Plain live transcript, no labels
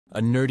A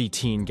nerdy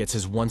teen gets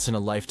his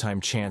once-in-a-lifetime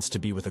chance to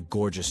be with a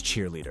gorgeous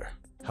cheerleader.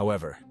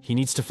 However, he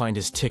needs to find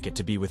his ticket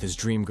to be with his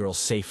dream girl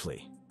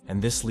safely,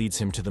 and this leads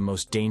him to the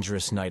most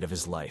dangerous night of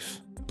his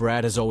life.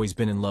 Brad has always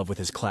been in love with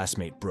his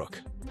classmate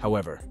Brooke.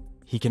 However,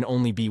 he can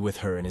only be with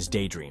her in his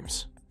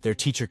daydreams. Their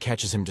teacher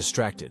catches him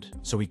distracted,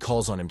 so he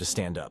calls on him to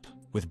stand up.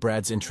 With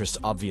Brad's interest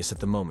obvious at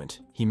the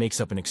moment, he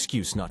makes up an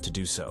excuse not to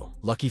do so.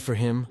 Lucky for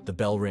him, the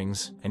bell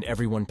rings, and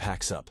everyone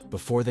packs up.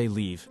 Before they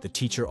leave, the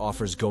teacher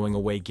offers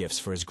going-away gifts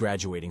for his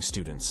graduating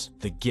students.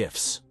 The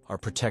gifts are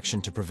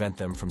protection to prevent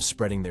them from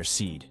spreading their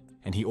seed,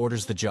 and he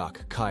orders the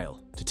jock,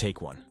 Kyle, to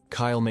take one.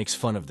 Kyle makes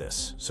fun of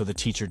this, so the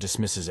teacher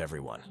dismisses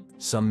everyone.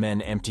 Some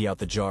men empty out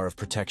the jar of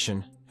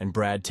protection, and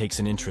Brad takes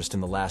an interest in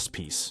the last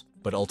piece,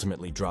 but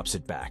ultimately drops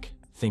it back,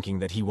 thinking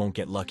that he won't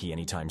get lucky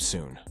anytime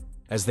soon.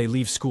 As they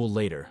leave school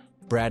later,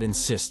 Brad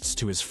insists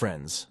to his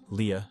friends,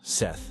 Leah,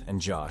 Seth, and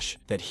Josh,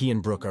 that he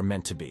and Brooke are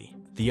meant to be.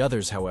 The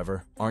others,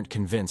 however, aren't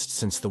convinced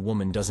since the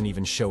woman doesn't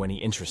even show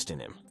any interest in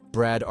him.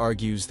 Brad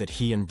argues that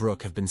he and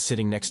Brooke have been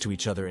sitting next to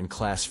each other in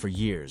class for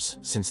years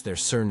since their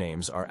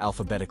surnames are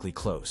alphabetically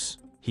close.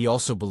 He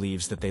also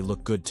believes that they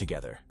look good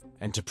together,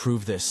 and to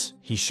prove this,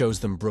 he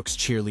shows them Brooke's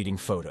cheerleading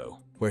photo,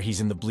 where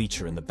he's in the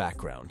bleacher in the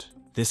background.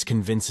 This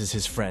convinces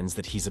his friends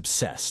that he's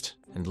obsessed,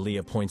 and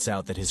Leah points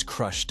out that his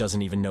crush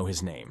doesn't even know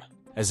his name.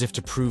 As if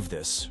to prove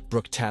this,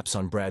 Brooke taps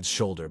on Brad's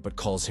shoulder but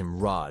calls him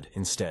Rod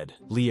instead.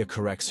 Leah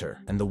corrects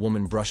her, and the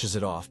woman brushes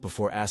it off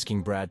before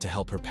asking Brad to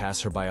help her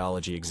pass her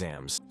biology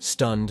exams.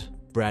 Stunned,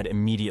 Brad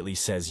immediately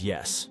says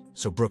yes,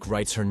 so Brooke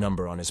writes her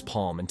number on his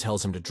palm and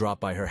tells him to drop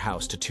by her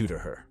house to tutor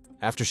her.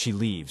 After she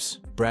leaves,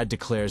 Brad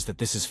declares that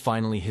this is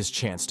finally his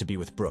chance to be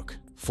with Brooke.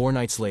 4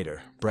 nights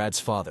later,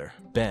 Brad's father,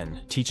 Ben,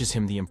 teaches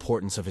him the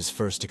importance of his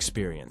first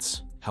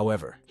experience.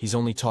 However, he's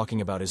only talking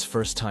about his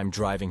first time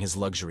driving his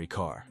luxury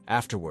car.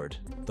 Afterward,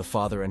 the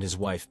father and his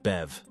wife,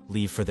 Bev,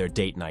 leave for their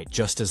date night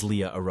just as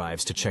Leah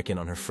arrives to check in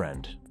on her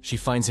friend. She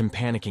finds him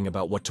panicking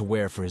about what to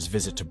wear for his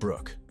visit to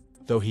Brooke,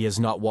 though he has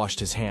not washed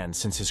his hands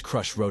since his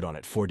crush wrote on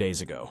it 4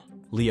 days ago.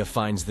 Leah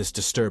finds this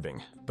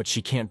disturbing, but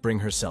she can't bring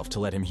herself to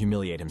let him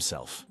humiliate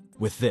himself.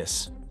 With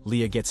this,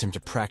 Leah gets him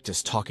to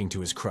practice talking to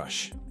his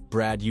crush.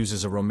 Brad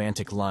uses a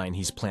romantic line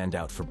he's planned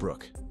out for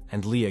Brooke,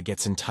 and Leah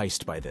gets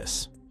enticed by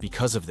this.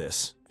 Because of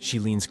this, she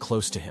leans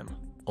close to him,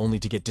 only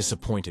to get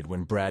disappointed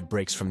when Brad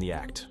breaks from the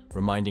act,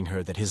 reminding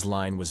her that his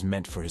line was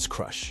meant for his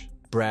crush.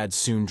 Brad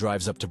soon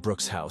drives up to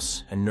Brooke's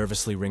house and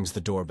nervously rings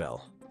the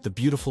doorbell. The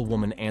beautiful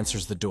woman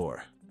answers the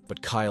door,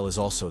 but Kyle is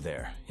also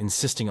there,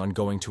 insisting on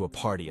going to a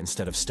party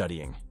instead of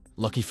studying.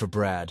 Lucky for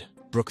Brad,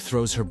 Brooke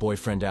throws her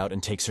boyfriend out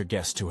and takes her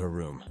guest to her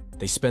room.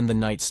 They spend the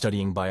night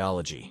studying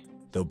biology,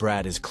 though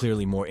Brad is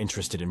clearly more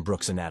interested in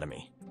Brooke's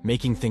anatomy.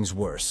 Making things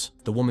worse,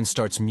 the woman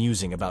starts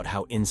musing about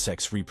how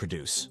insects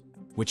reproduce,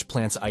 which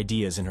plants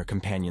ideas in her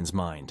companion's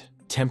mind.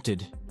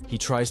 Tempted, he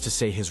tries to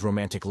say his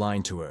romantic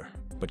line to her,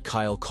 but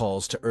Kyle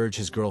calls to urge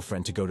his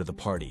girlfriend to go to the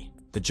party.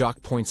 The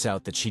jock points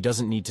out that she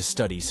doesn't need to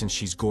study since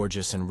she's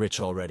gorgeous and rich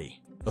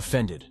already.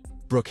 Offended,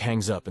 Brooke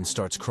hangs up and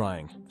starts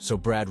crying, so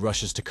Brad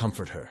rushes to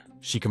comfort her.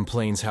 She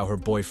complains how her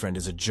boyfriend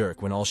is a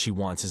jerk when all she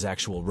wants is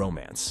actual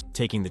romance.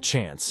 Taking the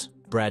chance,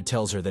 Brad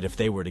tells her that if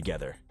they were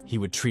together, he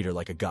would treat her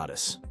like a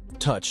goddess.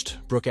 Touched,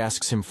 Brooke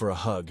asks him for a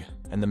hug,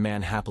 and the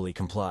man happily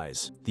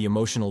complies. The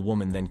emotional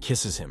woman then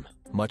kisses him,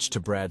 much to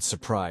Brad's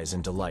surprise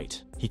and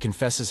delight. He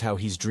confesses how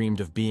he's dreamed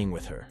of being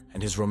with her,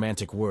 and his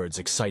romantic words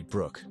excite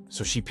Brooke,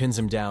 so she pins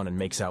him down and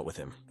makes out with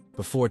him.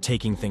 Before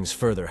taking things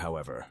further,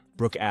 however,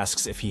 Brooke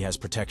asks if he has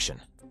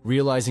protection.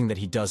 Realizing that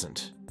he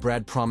doesn't,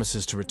 Brad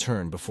promises to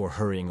return before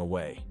hurrying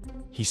away.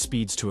 He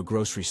speeds to a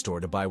grocery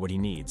store to buy what he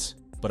needs,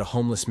 but a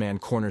homeless man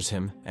corners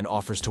him and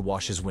offers to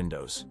wash his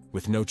windows.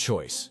 With no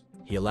choice,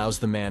 he allows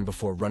the man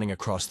before running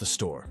across the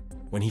store.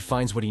 When he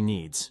finds what he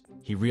needs,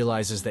 he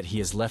realizes that he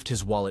has left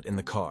his wallet in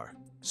the car,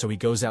 so he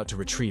goes out to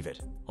retrieve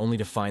it, only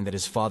to find that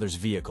his father's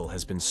vehicle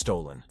has been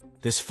stolen.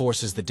 This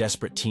forces the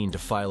desperate teen to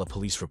file a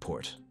police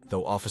report,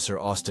 though Officer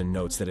Austin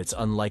notes that it's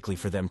unlikely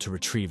for them to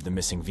retrieve the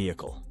missing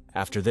vehicle.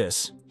 After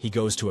this, he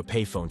goes to a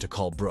payphone to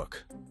call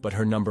Brooke, but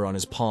her number on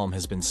his palm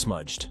has been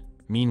smudged.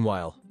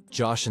 Meanwhile,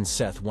 Josh and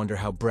Seth wonder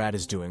how Brad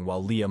is doing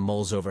while Leah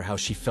mulls over how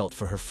she felt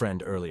for her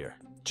friend earlier.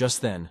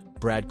 Just then,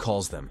 Brad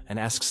calls them and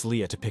asks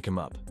Leah to pick him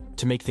up.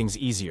 To make things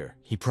easier,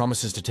 he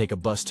promises to take a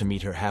bus to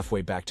meet her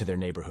halfway back to their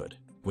neighborhood.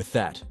 With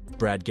that,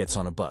 Brad gets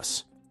on a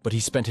bus, but he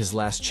spent his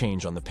last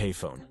change on the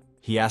payphone.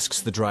 He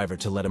asks the driver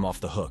to let him off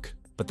the hook,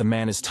 but the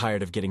man is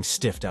tired of getting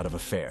stiffed out of a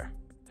fare.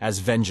 As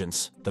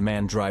vengeance, the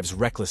man drives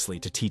recklessly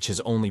to teach his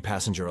only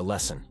passenger a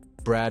lesson.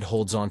 Brad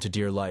holds on to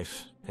dear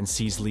life and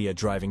sees Leah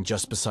driving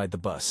just beside the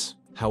bus.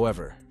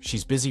 However,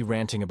 she's busy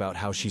ranting about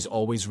how she's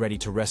always ready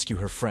to rescue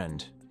her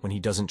friend when he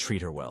doesn't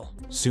treat her well.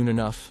 Soon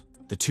enough,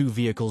 the two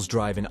vehicles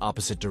drive in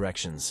opposite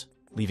directions,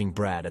 leaving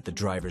Brad at the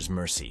driver's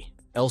mercy.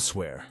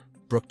 Elsewhere,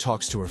 Brooke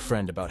talks to her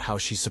friend about how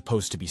she's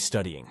supposed to be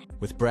studying.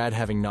 With Brad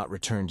having not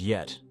returned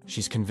yet,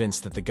 she's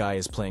convinced that the guy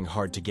is playing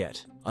hard to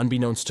get.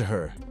 Unbeknownst to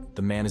her,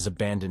 the man is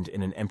abandoned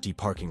in an empty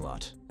parking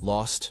lot.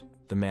 Lost,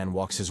 the man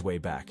walks his way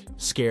back,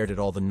 scared at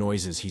all the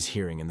noises he's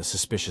hearing in the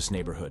suspicious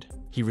neighborhood.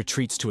 He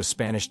retreats to a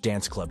Spanish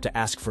dance club to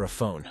ask for a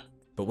phone,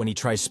 but when he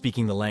tries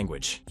speaking the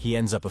language, he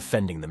ends up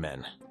offending the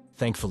men.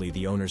 Thankfully,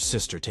 the owner's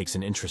sister takes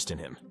an interest in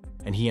him,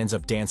 and he ends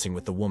up dancing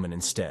with the woman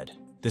instead.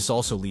 This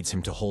also leads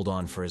him to hold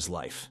on for his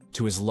life.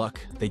 To his luck,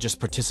 they just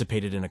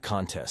participated in a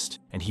contest,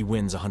 and he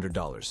wins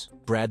 $100.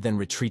 Brad then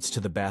retreats to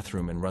the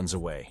bathroom and runs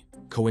away.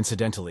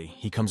 Coincidentally,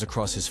 he comes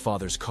across his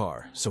father's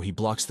car, so he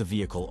blocks the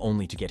vehicle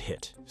only to get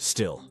hit.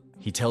 Still,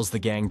 he tells the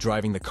gang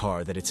driving the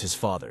car that it's his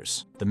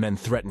father's. The men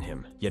threaten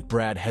him, yet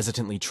Brad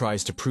hesitantly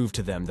tries to prove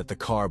to them that the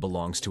car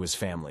belongs to his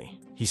family.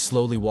 He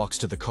slowly walks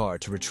to the car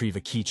to retrieve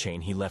a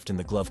keychain he left in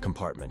the glove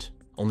compartment,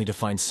 only to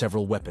find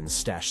several weapons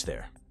stashed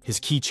there. His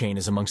keychain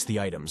is amongst the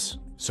items,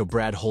 so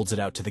Brad holds it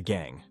out to the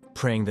gang,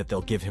 praying that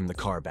they'll give him the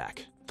car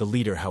back. The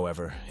leader,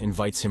 however,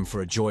 invites him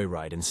for a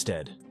joyride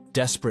instead.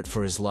 Desperate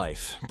for his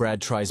life,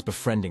 Brad tries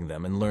befriending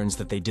them and learns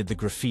that they did the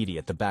graffiti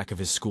at the back of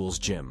his school's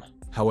gym.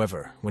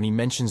 However, when he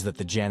mentions that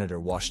the janitor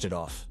washed it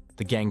off,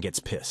 the gang gets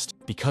pissed.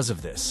 Because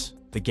of this,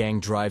 the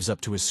gang drives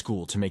up to his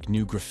school to make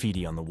new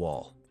graffiti on the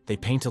wall. They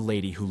paint a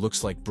lady who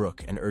looks like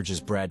Brooke and urges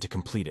Brad to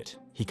complete it.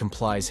 He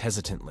complies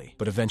hesitantly,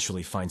 but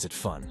eventually finds it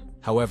fun.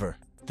 However,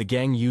 the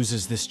gang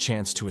uses this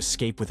chance to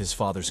escape with his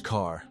father's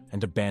car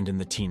and abandon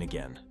the teen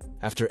again.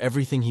 After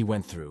everything he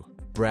went through,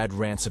 Brad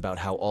rants about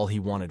how all he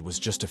wanted was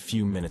just a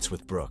few minutes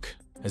with Brooke.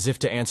 As if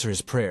to answer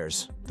his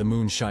prayers, the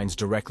moon shines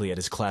directly at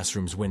his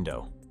classroom's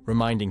window,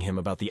 reminding him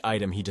about the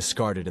item he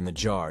discarded in the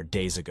jar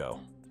days ago.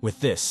 With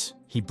this,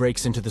 he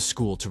breaks into the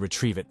school to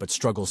retrieve it but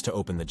struggles to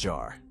open the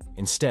jar.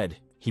 Instead,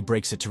 he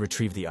breaks it to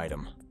retrieve the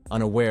item,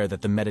 unaware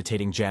that the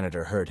meditating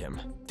janitor heard him.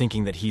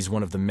 Thinking that he's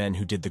one of the men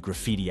who did the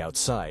graffiti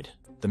outside,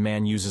 the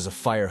man uses a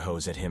fire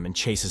hose at him and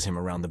chases him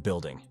around the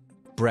building.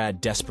 Brad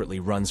desperately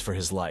runs for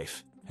his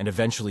life, and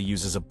eventually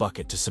uses a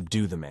bucket to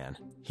subdue the man.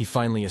 He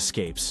finally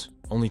escapes,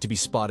 only to be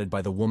spotted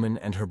by the woman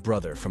and her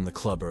brother from the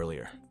club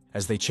earlier.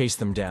 As they chase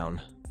them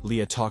down,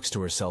 Leah talks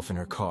to herself in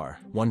her car,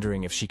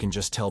 wondering if she can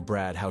just tell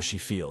Brad how she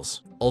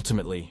feels.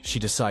 Ultimately, she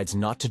decides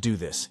not to do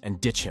this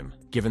and ditch him,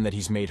 given that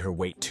he's made her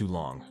wait too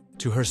long.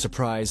 To her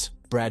surprise,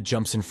 Brad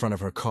jumps in front of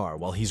her car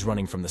while he's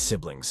running from the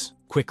siblings.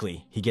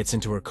 Quickly, he gets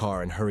into her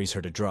car and hurries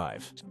her to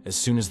drive. As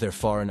soon as they're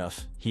far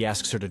enough, he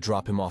asks her to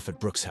drop him off at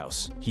Brooke's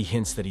house. He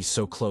hints that he's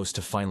so close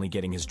to finally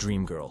getting his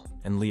dream girl,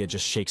 and Leah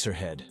just shakes her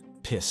head,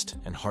 pissed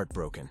and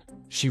heartbroken.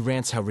 She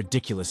rants how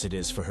ridiculous it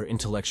is for her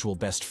intellectual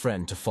best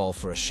friend to fall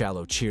for a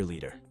shallow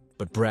cheerleader.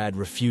 But Brad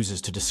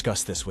refuses to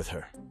discuss this with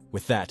her.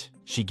 With that,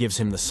 she gives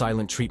him the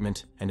silent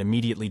treatment and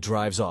immediately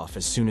drives off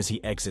as soon as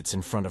he exits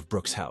in front of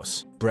Brooke's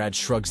house. Brad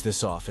shrugs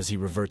this off as he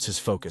reverts his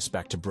focus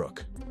back to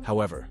Brooke.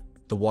 However,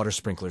 the water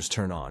sprinklers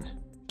turn on,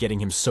 getting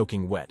him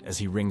soaking wet as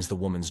he rings the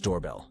woman's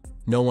doorbell.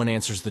 No one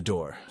answers the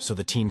door, so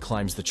the teen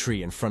climbs the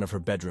tree in front of her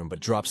bedroom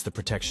but drops the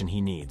protection he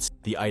needs.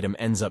 The item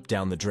ends up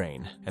down the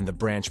drain, and the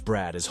branch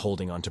Brad is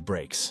holding onto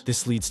breaks.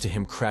 This leads to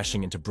him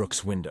crashing into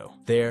Brooke's window.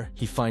 There,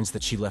 he finds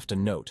that she left a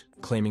note,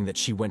 claiming that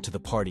she went to the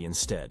party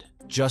instead.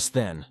 Just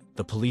then,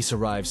 the police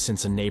arrive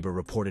since a neighbor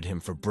reported him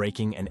for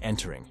breaking and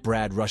entering.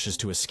 Brad rushes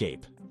to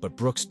escape, but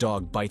Brooke's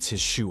dog bites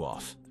his shoe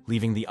off,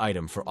 leaving the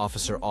item for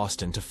Officer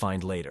Austin to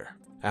find later.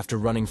 After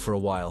running for a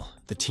while,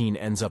 the teen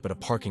ends up at a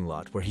parking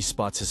lot where he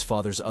spots his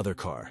father's other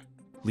car,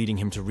 leading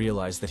him to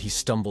realize that he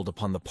stumbled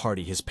upon the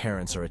party his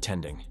parents are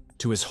attending.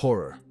 To his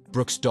horror,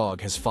 Brooke's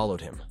dog has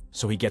followed him,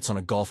 so he gets on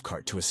a golf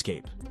cart to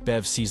escape.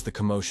 Bev sees the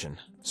commotion,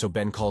 so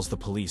Ben calls the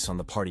police on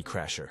the party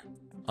crasher,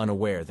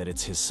 unaware that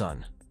it's his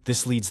son.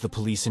 This leads the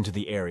police into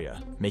the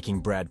area, making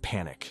Brad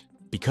panic.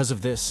 Because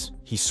of this,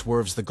 he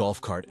swerves the golf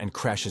cart and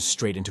crashes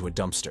straight into a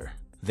dumpster.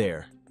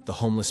 There, the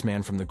homeless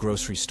man from the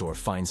grocery store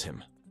finds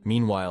him.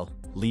 Meanwhile,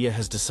 Leah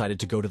has decided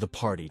to go to the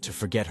party to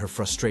forget her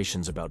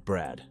frustrations about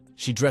Brad.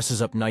 She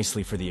dresses up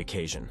nicely for the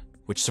occasion,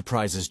 which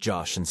surprises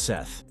Josh and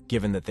Seth,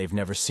 given that they've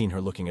never seen her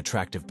looking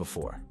attractive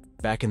before.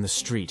 Back in the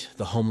street,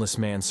 the homeless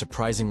man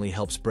surprisingly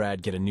helps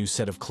Brad get a new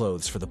set of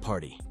clothes for the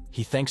party.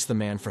 He thanks the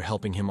man for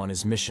helping him on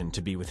his mission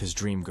to be with his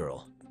dream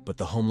girl, but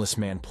the homeless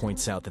man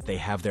points out that they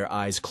have their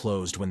eyes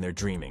closed when they're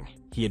dreaming.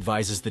 He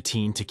advises the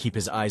teen to keep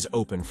his eyes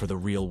open for the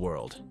real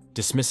world.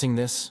 Dismissing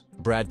this,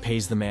 Brad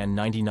pays the man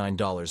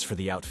 $99 for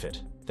the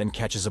outfit, then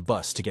catches a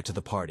bus to get to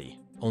the party,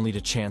 only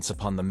to chance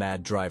upon the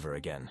mad driver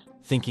again.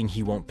 Thinking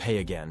he won't pay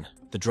again,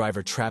 the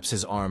driver traps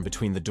his arm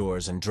between the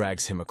doors and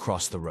drags him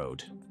across the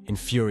road.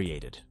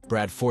 Infuriated,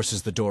 Brad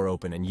forces the door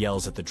open and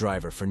yells at the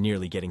driver for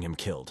nearly getting him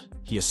killed.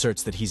 He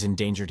asserts that he's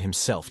endangered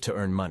himself to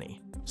earn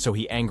money, so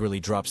he angrily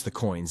drops the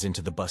coins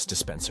into the bus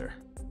dispenser.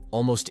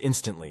 Almost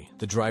instantly,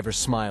 the driver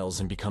smiles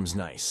and becomes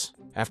nice.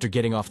 After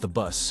getting off the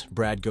bus,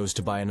 Brad goes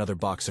to buy another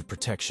box of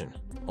protection,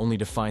 only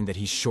to find that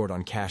he's short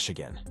on cash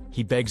again.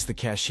 He begs the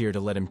cashier to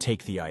let him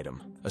take the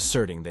item,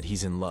 asserting that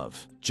he's in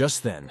love.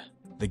 Just then,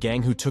 the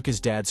gang who took his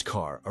dad's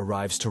car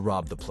arrives to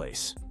rob the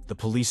place. The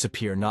police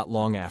appear not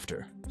long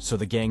after, so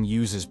the gang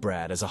uses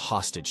Brad as a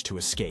hostage to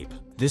escape.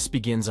 This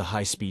begins a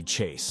high-speed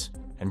chase,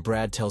 and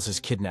Brad tells his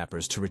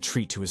kidnappers to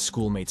retreat to his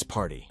schoolmate's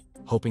party,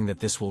 hoping that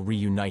this will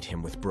reunite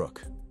him with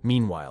Brooke.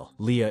 Meanwhile,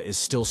 Leah is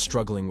still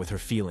struggling with her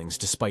feelings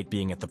despite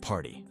being at the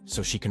party,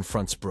 so she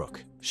confronts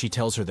Brooke. She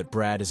tells her that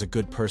Brad is a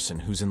good person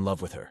who's in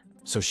love with her,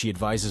 so she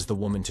advises the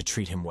woman to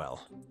treat him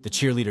well. The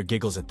cheerleader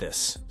giggles at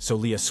this, so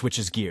Leah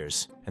switches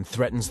gears and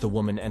threatens the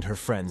woman and her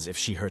friends if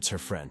she hurts her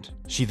friend.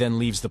 She then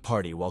leaves the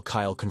party while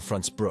Kyle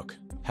confronts Brooke,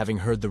 having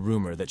heard the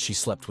rumor that she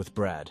slept with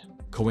Brad.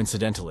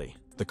 Coincidentally,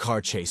 the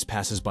car chase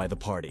passes by the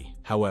party.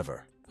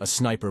 However, a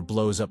sniper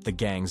blows up the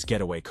gang's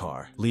getaway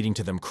car, leading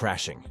to them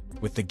crashing.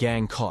 With the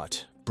gang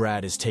caught,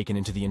 Brad is taken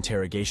into the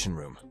interrogation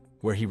room,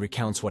 where he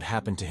recounts what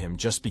happened to him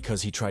just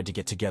because he tried to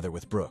get together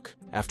with Brooke.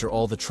 After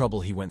all the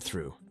trouble he went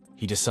through,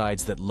 he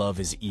decides that love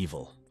is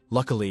evil.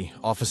 Luckily,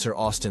 Officer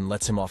Austin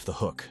lets him off the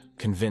hook,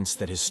 convinced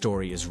that his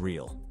story is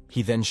real.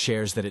 He then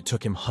shares that it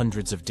took him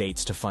hundreds of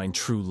dates to find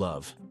true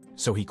love,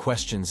 so he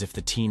questions if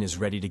the teen is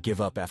ready to give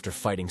up after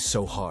fighting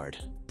so hard.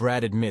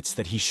 Brad admits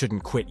that he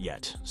shouldn't quit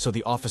yet, so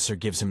the officer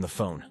gives him the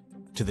phone.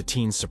 To the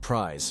teen's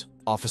surprise,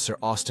 Officer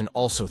Austin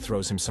also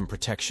throws him some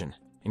protection,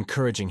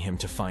 encouraging him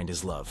to find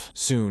his love.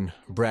 Soon,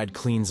 Brad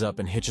cleans up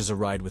and hitches a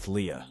ride with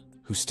Leah,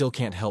 who still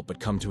can't help but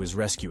come to his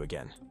rescue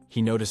again.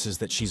 He notices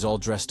that she's all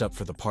dressed up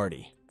for the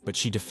party, but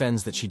she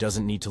defends that she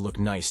doesn't need to look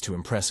nice to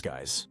impress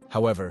guys.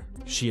 However,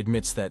 she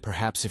admits that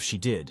perhaps if she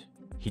did,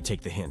 he'd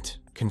take the hint.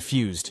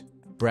 Confused,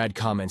 Brad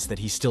comments that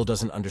he still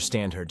doesn't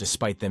understand her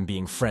despite them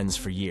being friends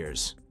for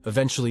years.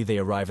 Eventually they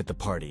arrive at the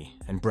party,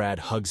 and Brad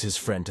hugs his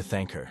friend to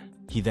thank her.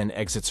 He then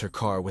exits her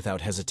car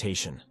without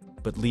hesitation,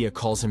 but Leah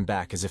calls him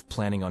back as if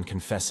planning on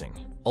confessing.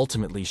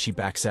 Ultimately, she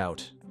backs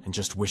out and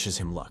just wishes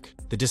him luck.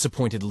 The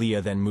disappointed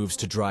Leah then moves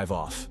to drive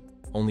off,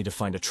 only to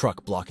find a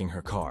truck blocking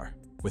her car.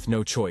 With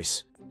no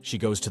choice, she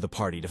goes to the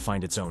party to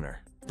find its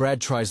owner.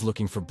 Brad tries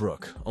looking for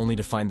Brooke, only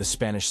to find the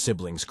Spanish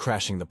siblings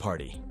crashing the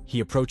party.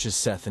 He approaches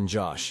Seth and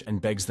Josh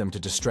and begs them to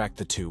distract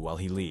the two while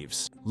he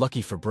leaves.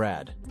 Lucky for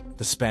Brad,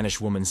 the Spanish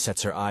woman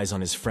sets her eyes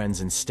on his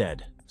friends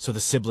instead, so the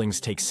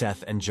siblings take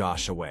Seth and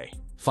Josh away.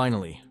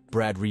 Finally,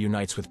 Brad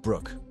reunites with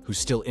Brooke, who's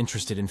still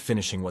interested in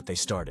finishing what they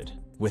started.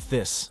 With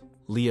this,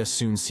 Leah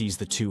soon sees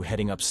the two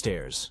heading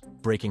upstairs,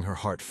 breaking her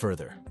heart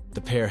further. The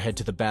pair head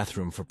to the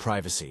bathroom for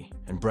privacy,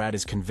 and Brad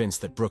is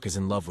convinced that Brooke is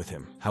in love with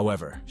him.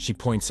 However, she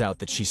points out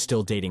that she's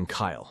still dating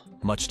Kyle,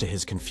 much to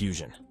his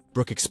confusion.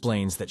 Brooke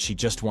explains that she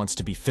just wants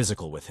to be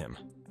physical with him,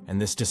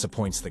 and this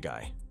disappoints the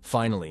guy.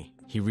 Finally,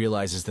 he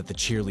realizes that the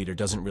cheerleader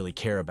doesn't really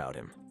care about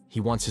him. He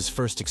wants his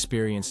first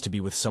experience to be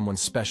with someone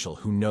special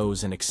who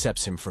knows and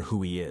accepts him for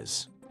who he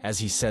is. As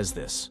he says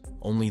this,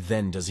 only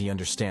then does he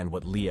understand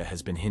what Leah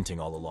has been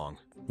hinting all along.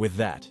 With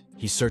that,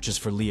 he searches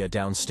for Leah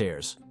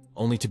downstairs,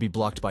 only to be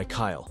blocked by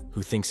Kyle,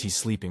 who thinks he's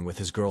sleeping with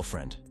his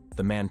girlfriend.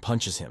 The man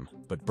punches him,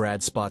 but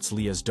Brad spots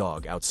Leah's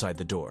dog outside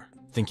the door.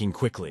 Thinking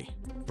quickly,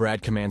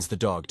 Brad commands the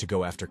dog to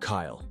go after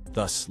Kyle,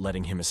 thus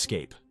letting him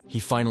escape. He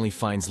finally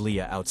finds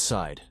Leah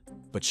outside,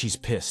 but she's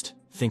pissed,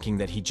 thinking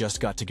that he just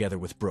got together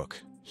with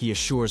Brooke. He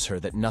assures her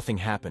that nothing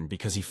happened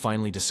because he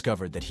finally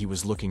discovered that he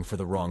was looking for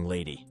the wrong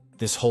lady.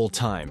 This whole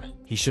time,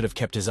 he should have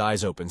kept his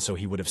eyes open so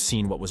he would have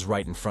seen what was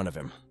right in front of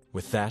him.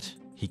 With that,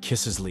 he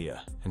kisses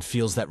Leah and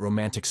feels that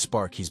romantic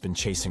spark he's been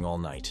chasing all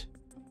night.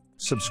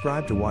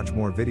 Subscribe to watch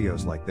more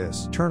videos like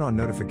this, turn on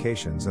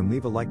notifications and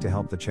leave a like to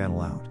help the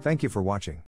channel out. Thank you for watching.